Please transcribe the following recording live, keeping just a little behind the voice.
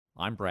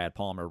I'm Brad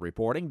Palmer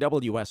reporting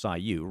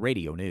WSIU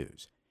Radio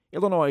News.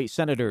 Illinois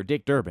Senator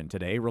Dick Durbin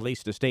today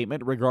released a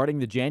statement regarding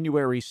the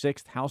January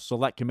 6th House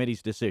Select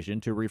Committee's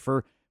decision to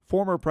refer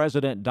former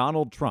President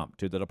Donald Trump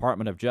to the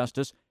Department of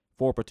Justice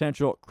for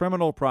potential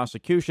criminal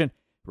prosecution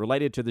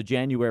related to the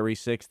January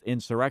 6th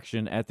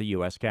insurrection at the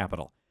U.S.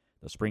 Capitol.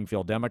 The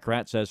Springfield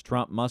Democrat says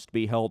Trump must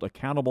be held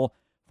accountable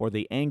for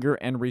the anger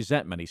and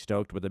resentment he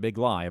stoked with a big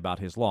lie about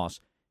his loss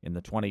in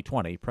the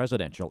 2020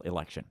 presidential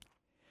election.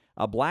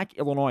 A black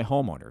Illinois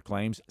homeowner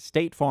claims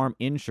State Farm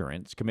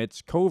Insurance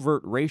commits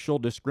covert racial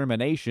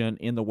discrimination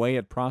in the way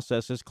it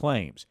processes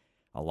claims.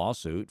 A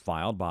lawsuit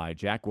filed by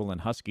Jacqueline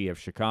Husky of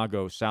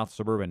Chicago's South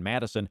Suburban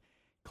Madison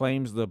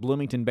claims the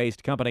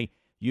Bloomington-based company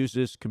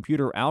uses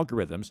computer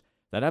algorithms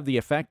that have the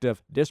effect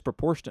of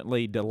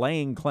disproportionately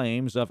delaying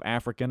claims of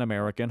African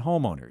American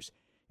homeowners.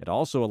 It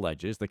also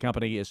alleges the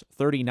company is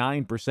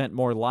 39%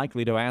 more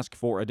likely to ask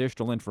for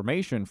additional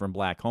information from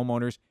black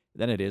homeowners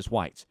than it is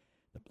whites.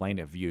 The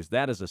plaintiff views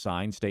that as a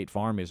sign State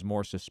Farm is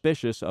more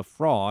suspicious of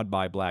fraud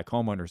by black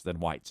homeowners than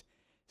whites.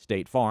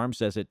 State Farm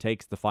says it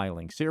takes the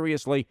filing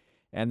seriously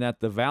and that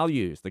the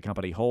values the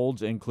company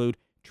holds include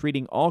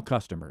treating all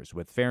customers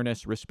with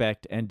fairness,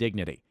 respect, and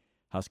dignity.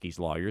 Husky's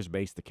lawyers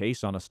based the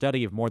case on a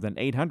study of more than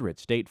 800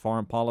 State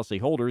Farm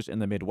policyholders in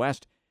the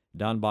Midwest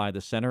done by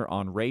the Center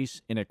on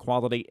Race,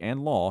 Inequality,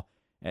 and Law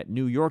at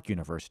New York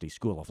University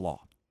School of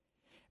Law.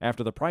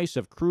 After the price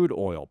of crude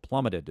oil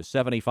plummeted to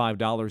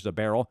 $75 a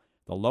barrel,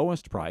 the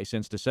lowest price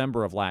since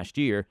December of last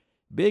year,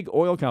 big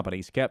oil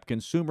companies kept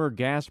consumer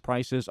gas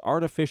prices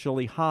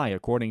artificially high,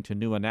 according to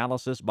new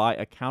analysis by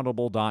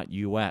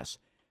Accountable.us.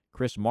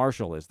 Chris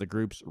Marshall is the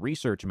group's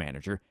research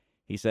manager.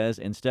 He says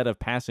instead of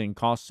passing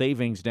cost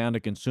savings down to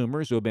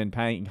consumers who have been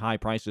paying high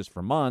prices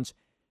for months,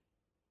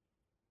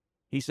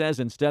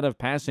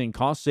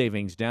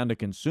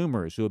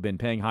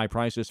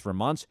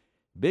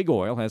 Big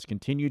Oil has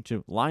continued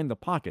to line the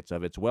pockets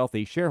of its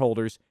wealthy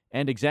shareholders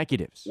and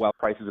executives. While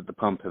prices at the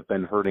pump have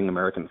been hurting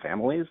American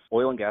families,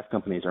 oil and gas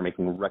companies are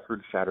making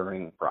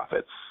record-shattering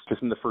profits.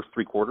 Just in the first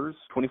 3 quarters,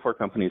 24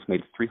 companies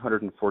made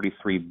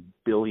 $343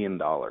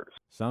 billion.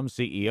 Some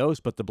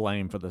CEOs put the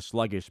blame for the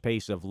sluggish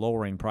pace of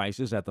lowering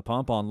prices at the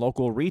pump on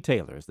local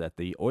retailers that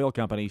the oil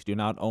companies do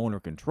not own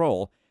or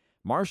control.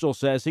 Marshall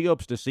says he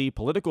hopes to see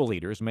political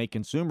leaders make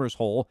consumers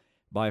whole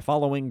by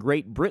following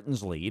Great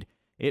Britain's lead.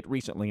 It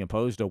recently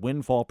imposed a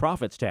windfall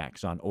profits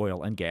tax on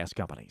oil and gas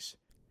companies.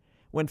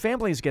 When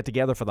families get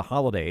together for the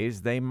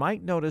holidays, they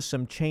might notice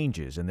some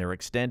changes in their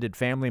extended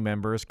family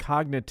members'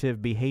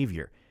 cognitive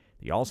behavior.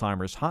 The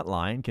Alzheimer's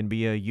Hotline can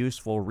be a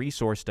useful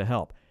resource to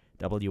help.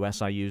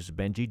 WSIU's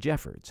Benji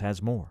Jeffords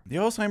has more. The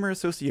Alzheimer's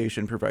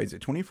Association provides a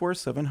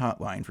 24/7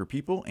 hotline for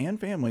people and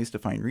families to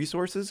find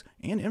resources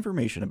and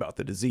information about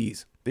the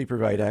disease. They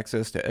provide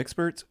access to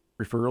experts,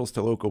 referrals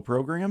to local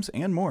programs,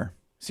 and more.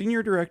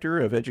 Senior Director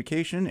of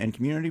Education and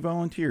Community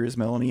Volunteers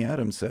Melanie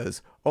Adams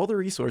says all the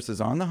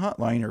resources on the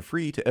hotline are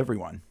free to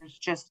everyone. There's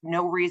just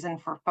no reason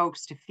for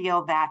folks to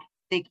feel that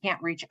they can't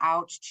reach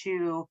out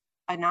to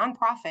a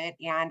nonprofit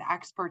and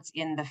experts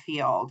in the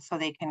field so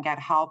they can get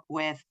help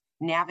with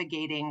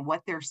navigating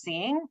what they're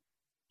seeing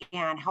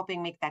and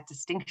helping make that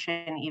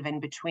distinction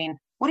even between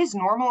what is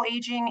normal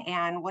aging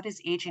and what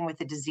is aging with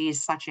a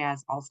disease such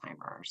as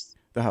Alzheimer's.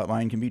 The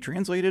hotline can be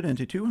translated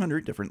into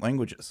 200 different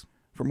languages.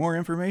 For more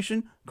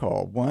information,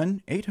 call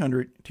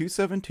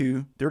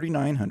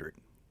 1-800-272-3900.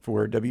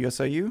 For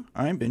WSIU,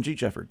 I'm Benji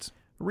Jeffords.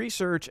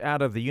 Research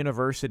out of the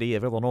University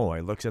of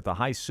Illinois looks at the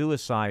high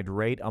suicide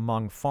rate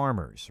among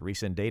farmers.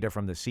 Recent data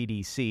from the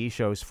CDC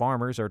shows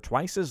farmers are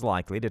twice as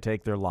likely to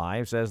take their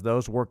lives as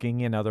those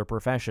working in other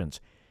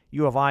professions.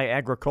 U of I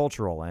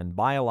agricultural and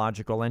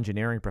biological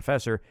engineering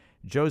professor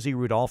Josie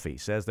Rudolphi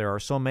says there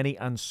are so many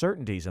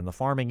uncertainties in the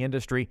farming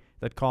industry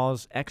that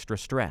cause extra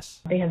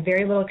stress. They have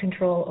very little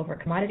control over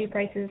commodity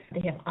prices. They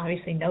have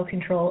obviously no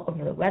control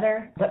over the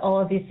weather, but all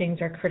of these things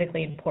are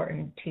critically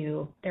important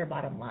to their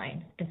bottom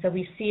line. And so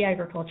we see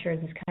agriculture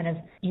as this kind of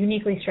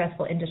uniquely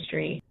stressful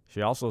industry.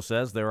 She also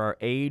says there are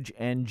age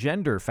and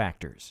gender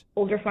factors.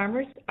 Older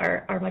farmers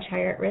are much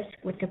higher at risk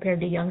when compared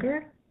to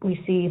younger.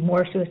 We see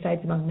more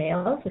suicides among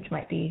males, which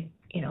might be,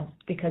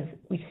 because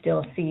we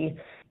still see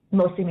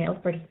mostly males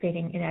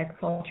participating in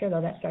agriculture,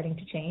 though that's starting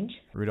to change.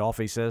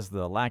 Rudolphi says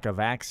the lack of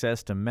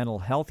access to mental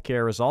health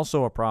care is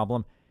also a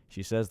problem.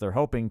 She says they're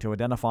hoping to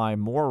identify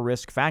more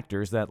risk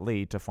factors that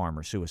lead to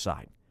farmer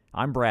suicide.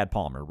 I'm Brad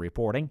Palmer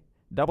reporting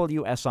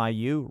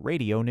WSIU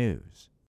Radio News.